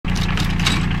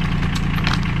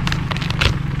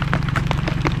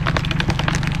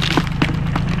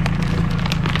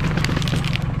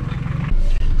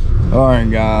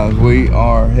Alright guys, we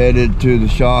are headed to the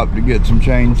shop to get some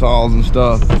chainsaws and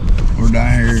stuff. We're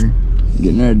down here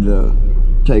getting ready to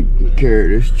take care of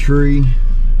this tree.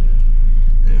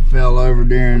 It fell over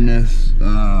during this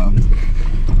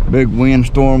big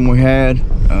windstorm we had.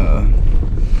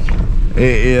 It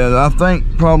is, I think,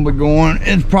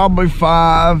 it's probably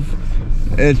 5.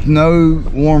 It's no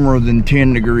warmer than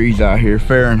 10 degrees out here,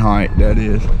 Fahrenheit that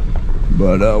is.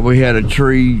 But we had a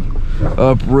tree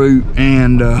uproot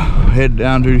and head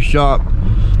down to the shop,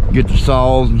 get the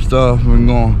saws and stuff. We're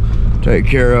gonna take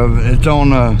care of it. It's on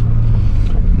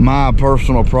my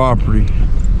personal property,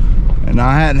 and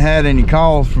I hadn't had any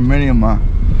calls from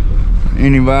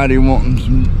anybody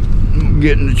wanting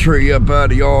getting the tree up out of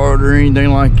the yard or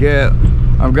anything like that.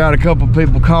 I've got a couple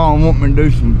people calling wanting me to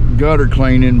do some gutter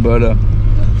cleaning, but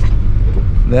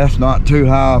that's not too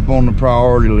high up on the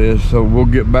priority list, so we'll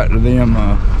get back to them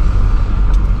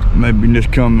maybe end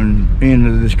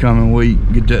of this coming week,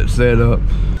 get that set up.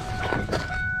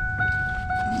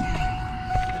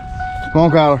 Come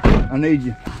on, Kyler, I need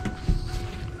you.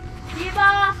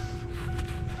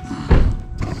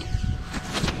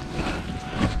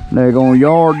 They're gonna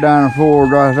yard down the floor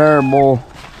right there, boy.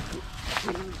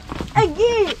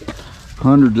 Again.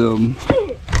 Hundreds of them.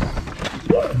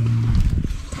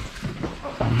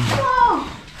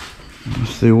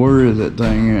 Let's see, where is that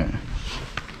thing at?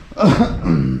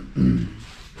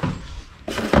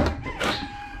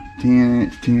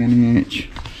 10 inch.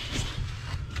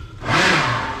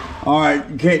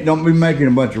 Alright, don't be making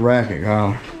a bunch of racket,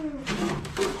 Kyle.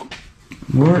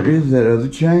 Where is that other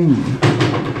chain?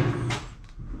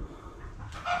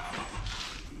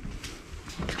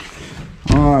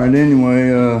 Alright,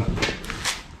 anyway,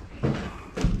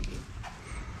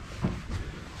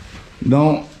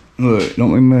 don't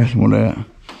be messing with that.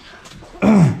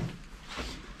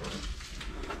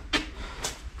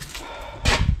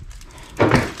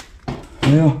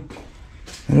 Well,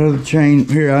 that other chain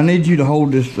here, I need you to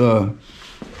hold this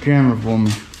camera for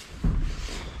me.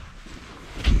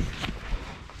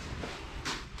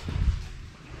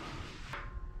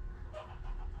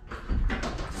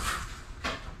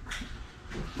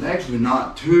 It's actually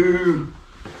not too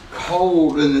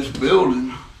cold in this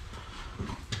building.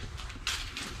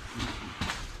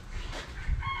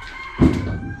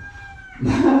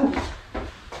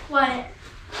 What?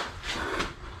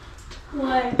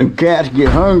 What? Them cats get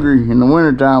hungry in the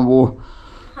wintertime, boy.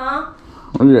 Huh?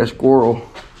 Look at that squirrel.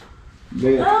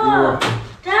 Dead squirrel.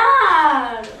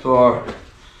 Dad! Sorry.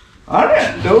 I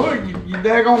didn't do it. You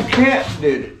daggone cats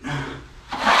did it. No,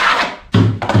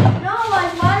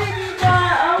 like, why did you throw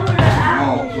it over the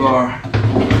apple? Oh, sorry.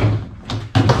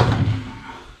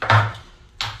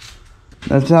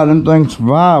 That's how them things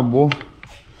survive, boy.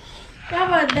 Yeah,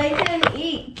 but they can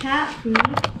eat cat food.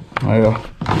 Yeah.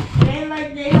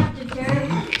 They have to turn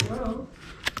the squirrel.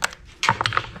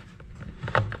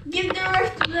 Give the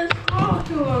rest of the squirrel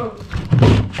to them.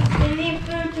 They need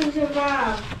food to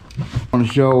survive. Want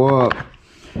to show up.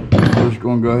 We're just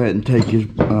going to go ahead and take his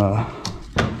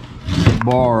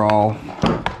bar off.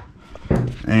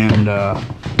 And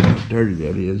dirty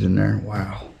that is in there.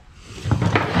 Wow.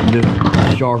 Just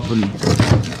sharpen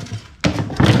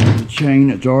the chain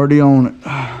that's already on it.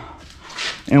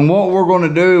 And what we're going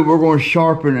to do, we're going to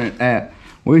sharpen it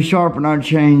we sharpen our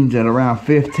chains at around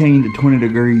 15 to 20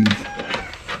 degrees.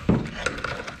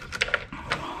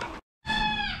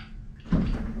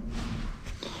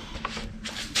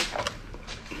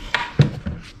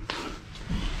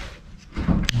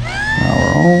 Power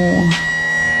on.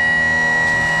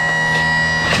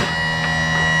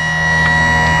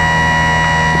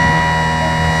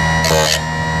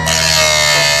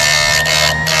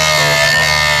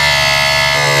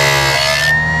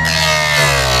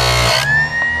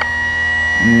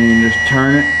 And you just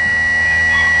turn it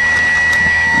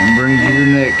and bring to your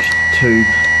next tooth.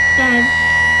 Dad,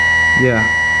 Yeah.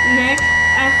 next,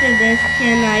 after this,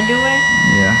 can I do it?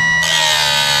 Yeah.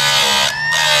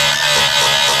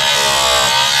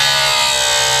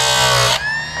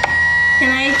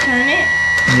 Can I turn it?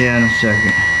 Yeah, in a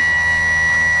second.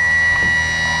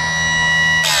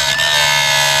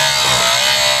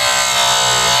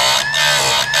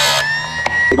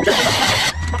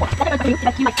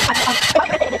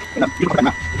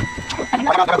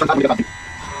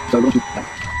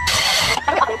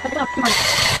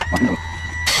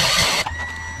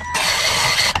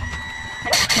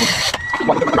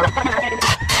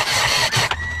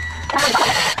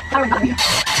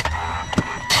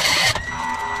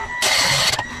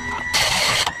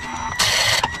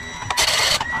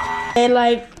 They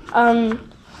like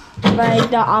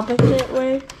the opposite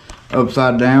way.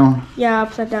 Upside down? Yeah,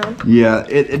 upside down. Yeah,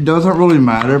 it doesn't really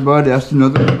matter, bud. That's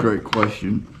another great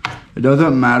question. It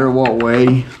doesn't matter what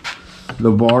way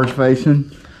the bar's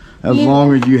facing, as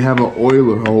long as you have an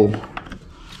oiler hole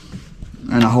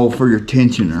and a hole for your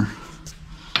tensioner.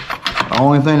 The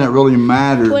only thing that really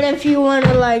matters. What if you want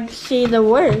to like see the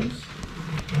words?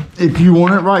 If you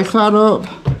want it right side up,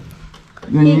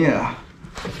 then yeah.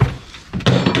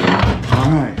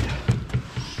 All right.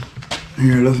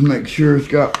 Here, let's make sure it's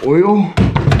got oil,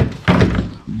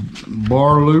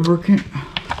 bar lubricant,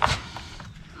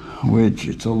 which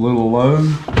it's a little low.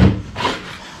 Let's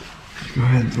go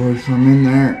ahead and throw some in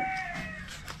there.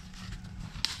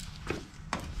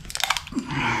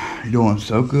 You're doing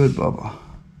so good, Bubba.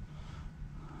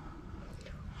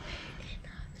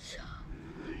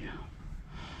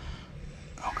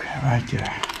 Okay, right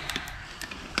there.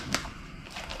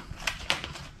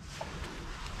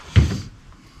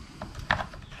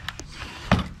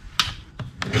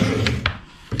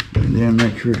 And then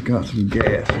make sure it's got some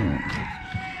gas in it.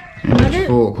 And it's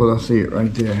full, because I see it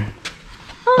right there.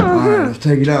 Alright, let's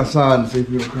take it outside and see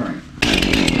if it'll crank.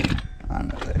 I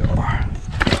know they are.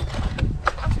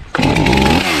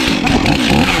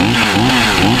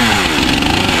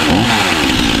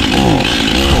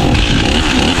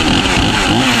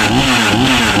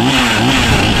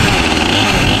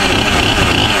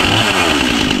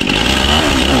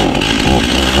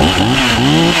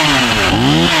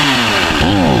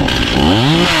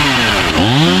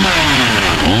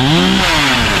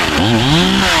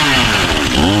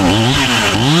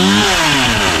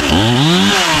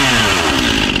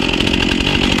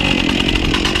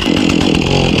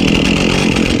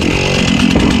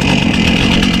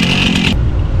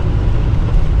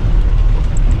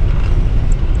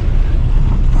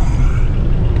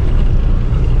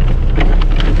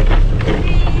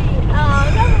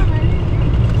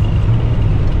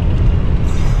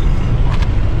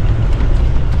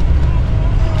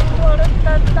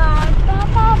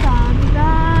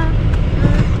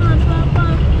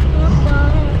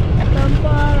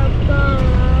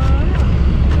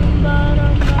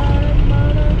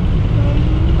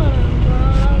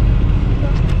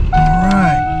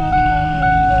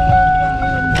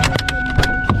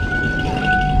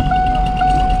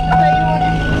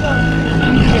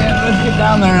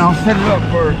 Down there and I'll set it up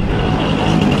first.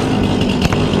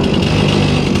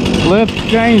 Left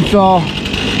chainsaw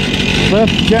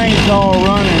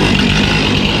running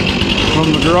from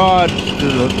the garage to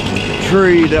the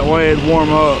tree, that way it'd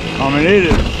warm up. I mean, it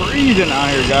is freezing out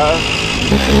here, guys.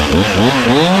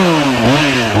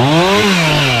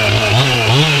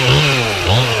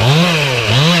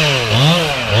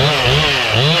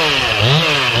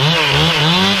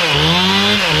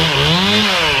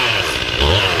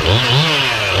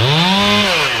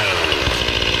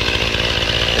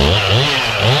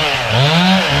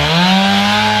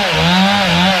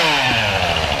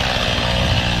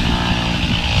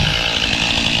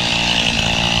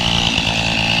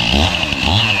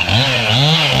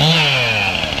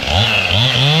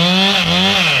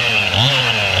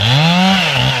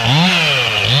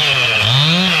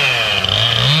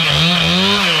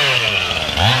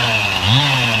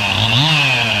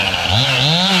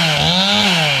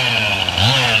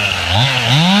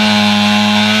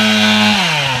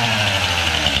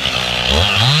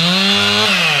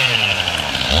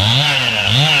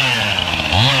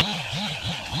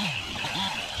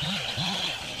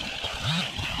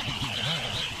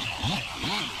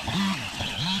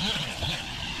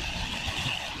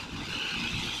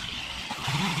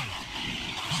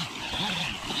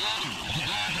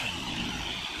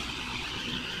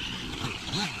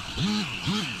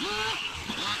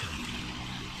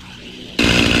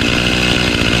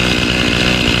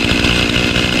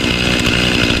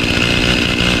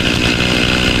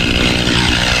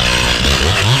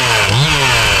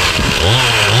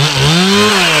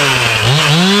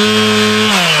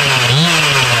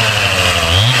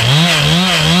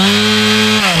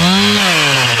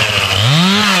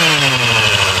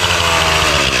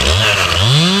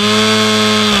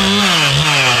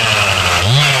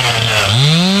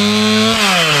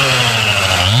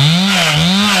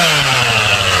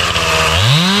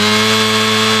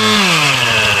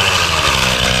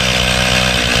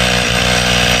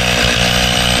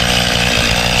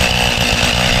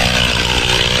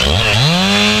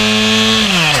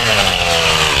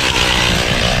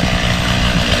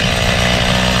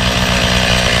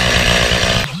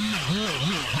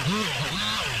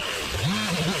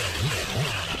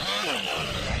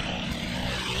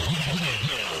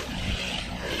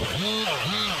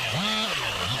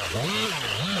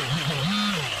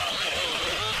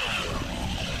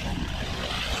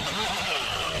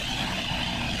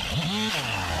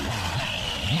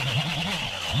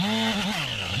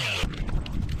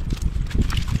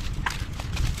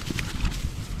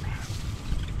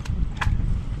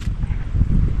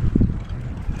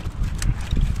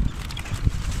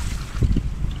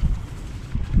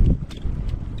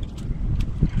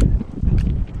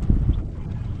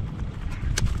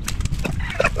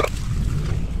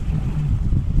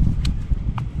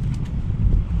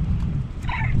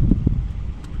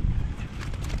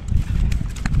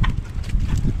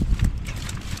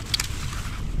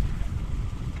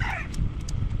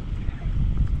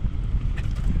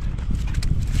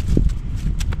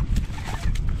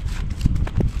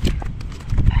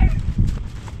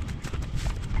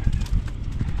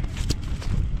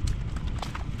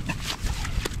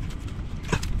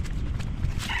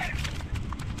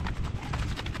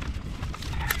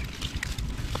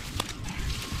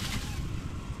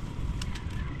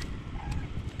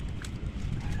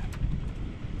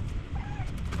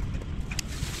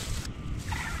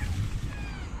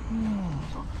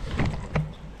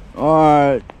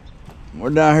 Alright,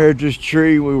 we're down here at this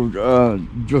tree we were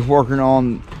just working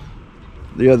on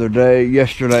the other day,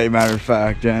 yesterday matter of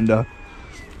fact, and I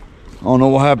don't know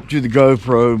what happened to the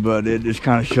GoPro, but it just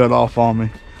kind of shut off on me.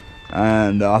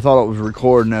 And I thought it was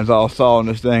recording as I was sawing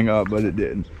this thing up, but it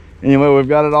didn't. Anyway, we've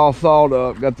got it all sawed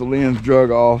up, got the limbs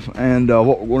drug off, and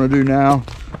what we're going to do now,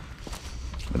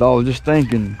 I was just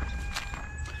thinking,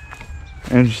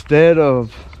 instead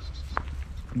of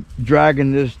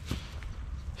dragging this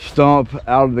stump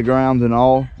out of the ground and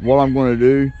all, what I'm going to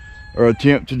do, or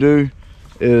attempt to do,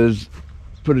 is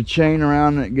put a chain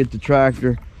around it, get the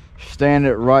tractor, stand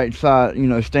it right side,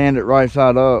 stand it right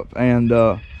side up,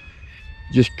 and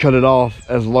just cut it off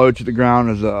as low to the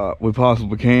ground as we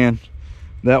possibly can.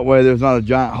 That way there's not a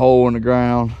giant hole in the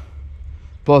ground,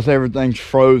 plus everything's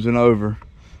frozen over.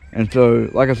 And so,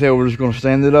 like I said, we're just going to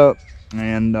stand it up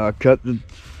and cut the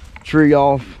tree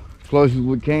off close as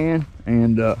we can,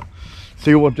 and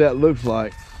see what that looks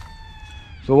like.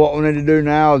 So what we need to do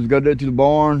now is go to the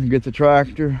barn, get the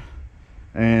tractor,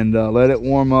 and let it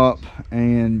warm up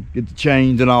and get the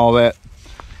chains and all that.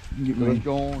 Let's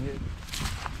go on ahead.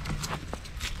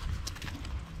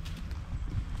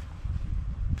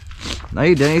 No,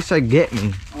 you didn't. You said get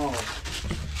me. Oh.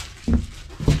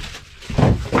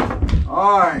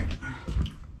 Alright.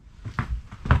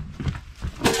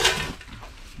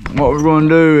 What we're going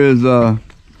to do is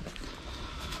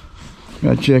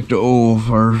gotta check the oil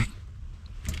first.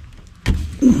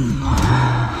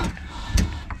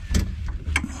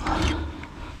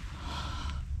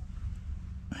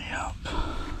 Yep.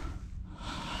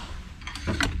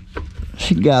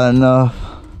 She got enough.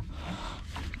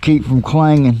 Keep from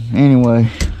clanging anyway.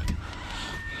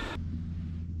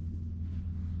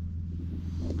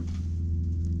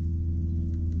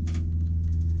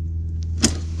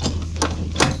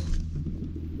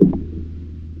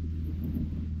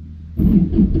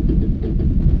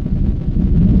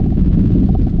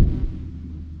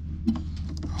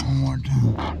 One more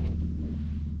time.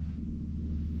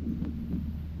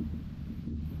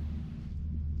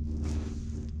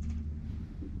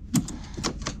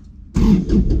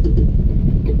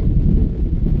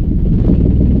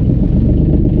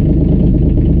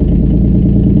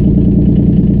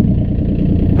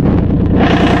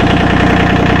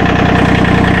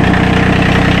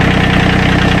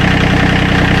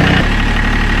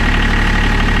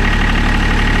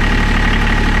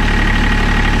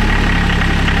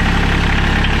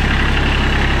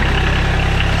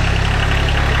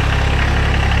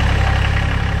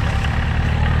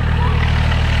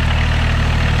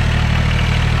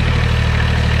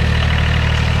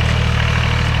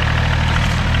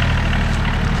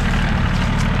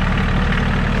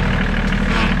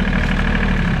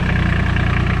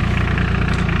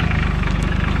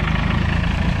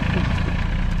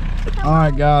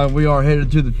 Alright guys, we are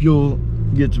headed to the fuel,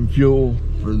 get some fuel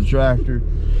for the tractor,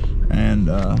 and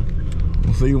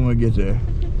we'll see when we get there.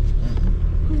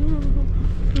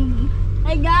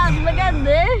 Hey guys, look at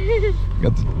this.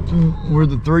 We're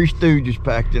the Three Stooges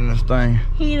packed in this thing.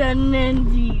 He the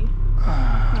ninja.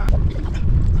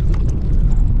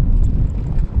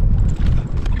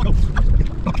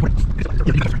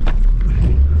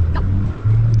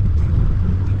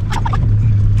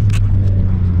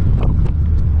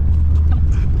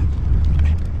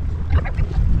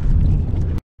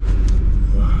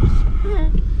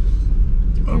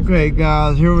 Okay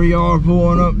guys, here we are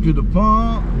pulling up to the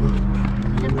pump.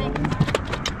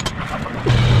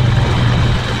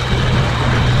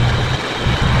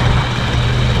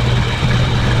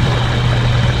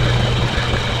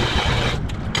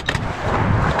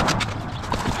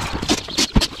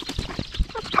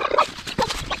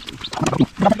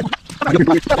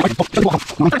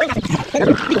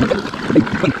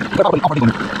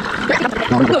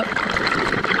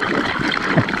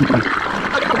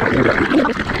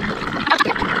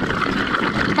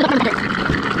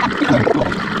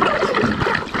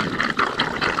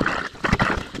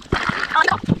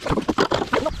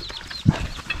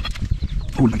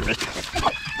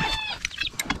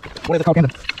 What is the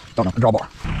called? Don't know. Draw bar.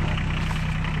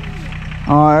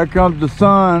 Alright, here comes the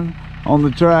sun on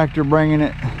the tractor bringing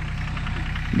it.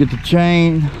 Get the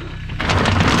chain.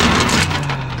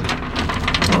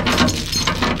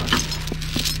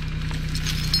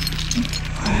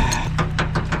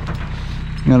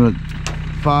 Got a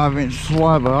 5-inch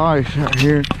slab of ice out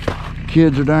here.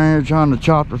 Kids are down here trying to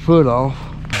chop their foot off.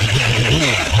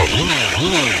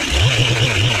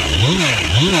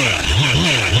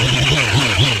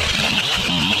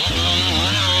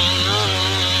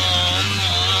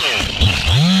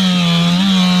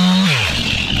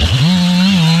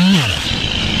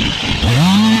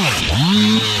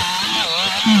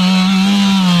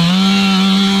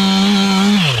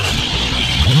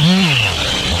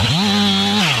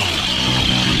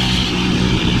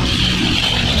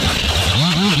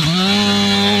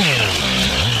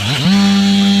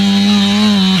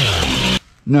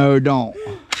 don't.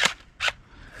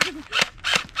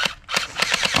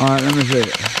 All right, let me see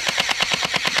it.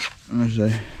 Let me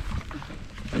see.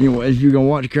 Anyways, you gonna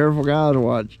watch careful, guys, or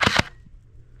watch?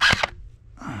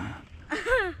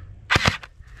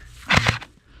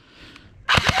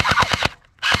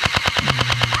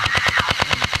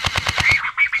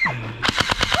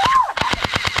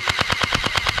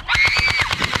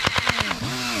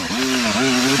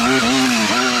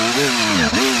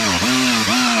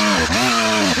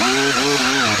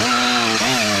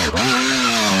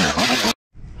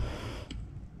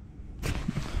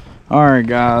 All right,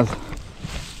 guys,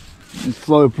 it's a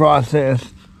slow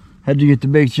process. Had to get the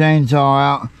big chainsaw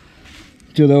out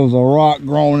till there was a rock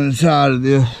growing inside of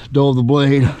this dull of the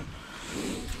blade.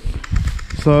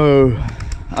 So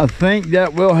I think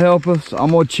that will help us.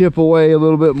 I'm gonna chip away a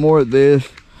little bit more at this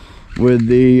with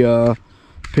the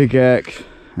pickaxe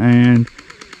and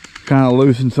kind of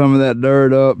loosen some of that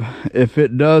dirt up. If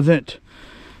it doesn't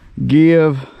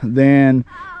give, then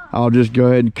I'll just go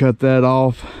ahead and cut that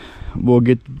off. We'll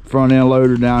get the front end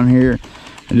loader down here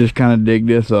and just kind of dig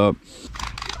this up.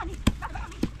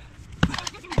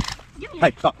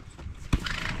 Hey, stop.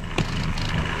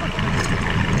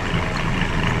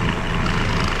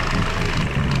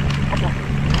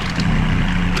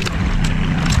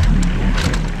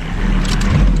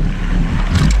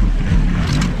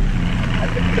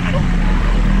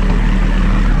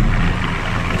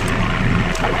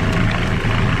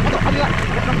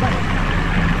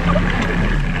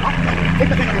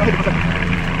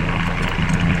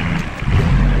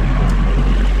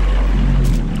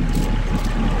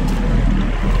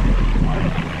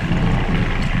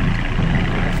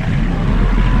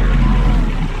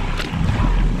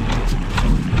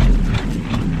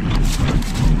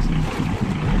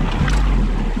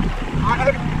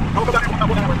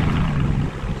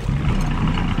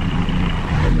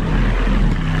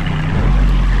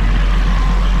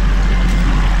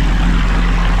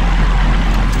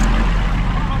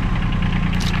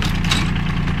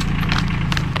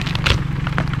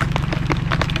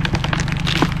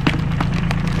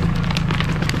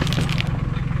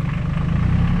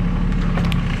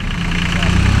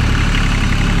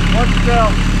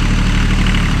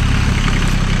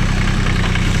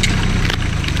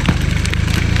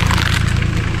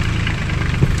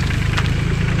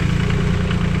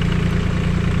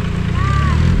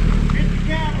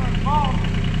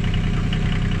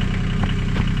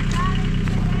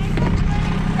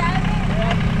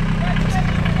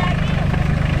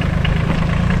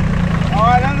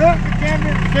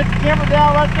 Get the camera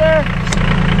down right there.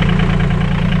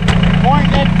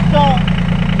 Point at the stump.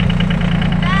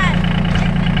 Dad,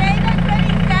 is the data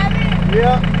 27?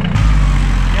 Yeah.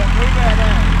 Yeah, move that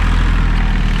out.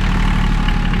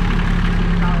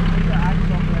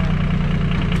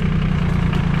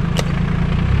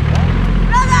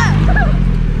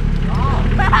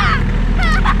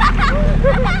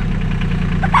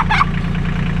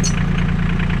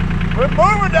 We're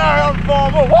moving down here on the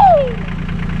farm. Woo!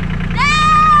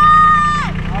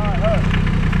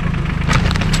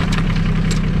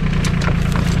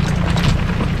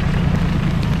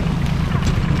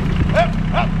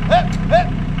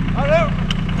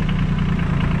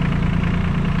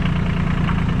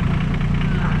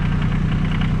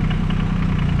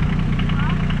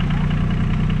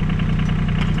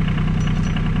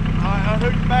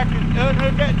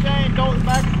 Unhook that chain, throw it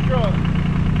back in the truck.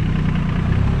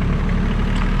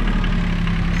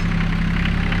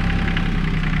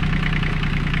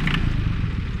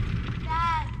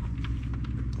 Dad.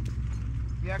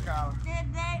 Yeah, Kyle. Did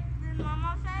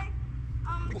Mama say?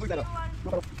 Look that up.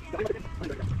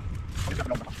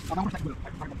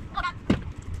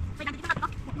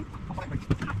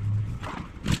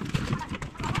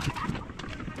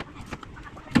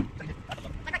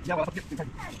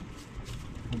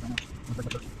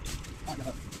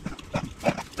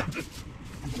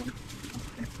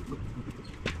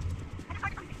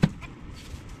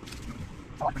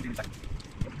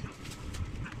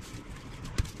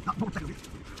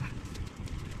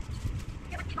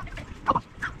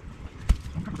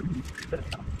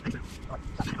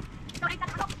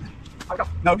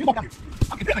 No, you walk down here.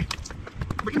 I'm getting ready.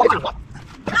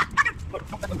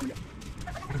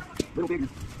 Little big,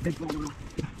 big, little.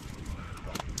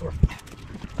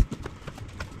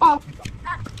 Oh!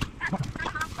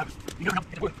 You don't know.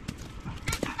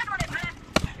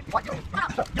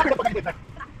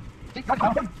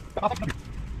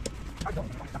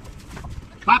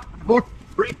 Five, 4,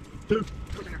 3, 2.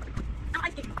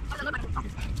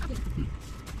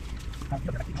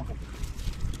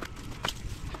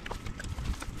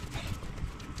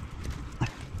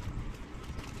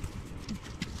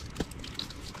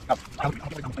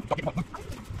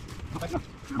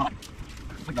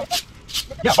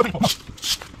 Yeah,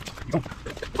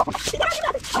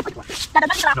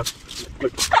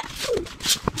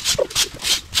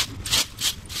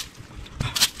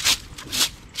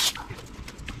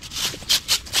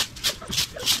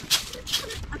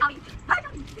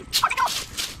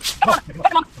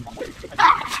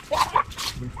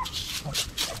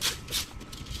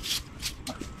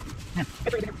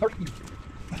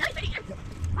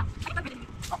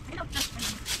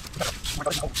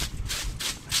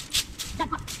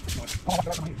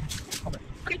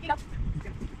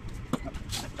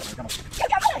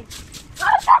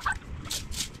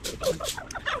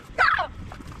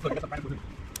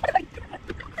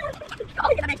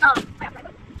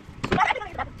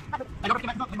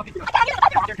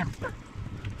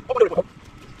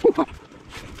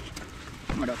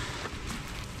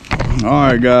 All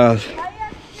right, guys.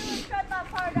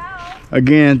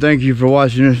 Again, thank you for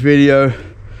watching this video.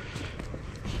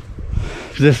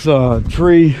 This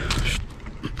tree,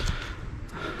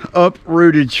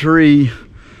 uprooted tree,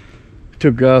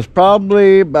 took us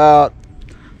probably about,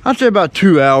 I'd say about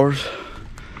 2 hours.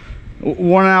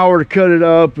 1 hour to cut it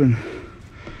up and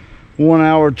 1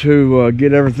 hour to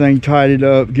get everything tidied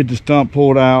up, get the stump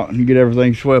pulled out and get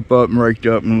everything swept up and raked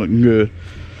up and looking good.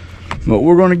 But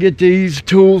we're gonna get these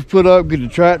tools put up, get the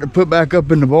tractor put back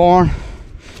up in the barn.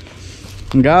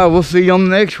 And guys, we'll see you on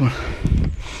the next one.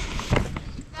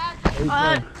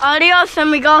 Adios,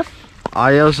 amigos.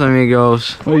 Adios,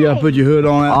 amigos. Oh, you gotta put your hood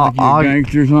on that like you're a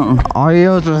gangster or something.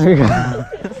 Adios, amigos.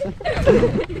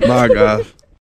 Bye, guys.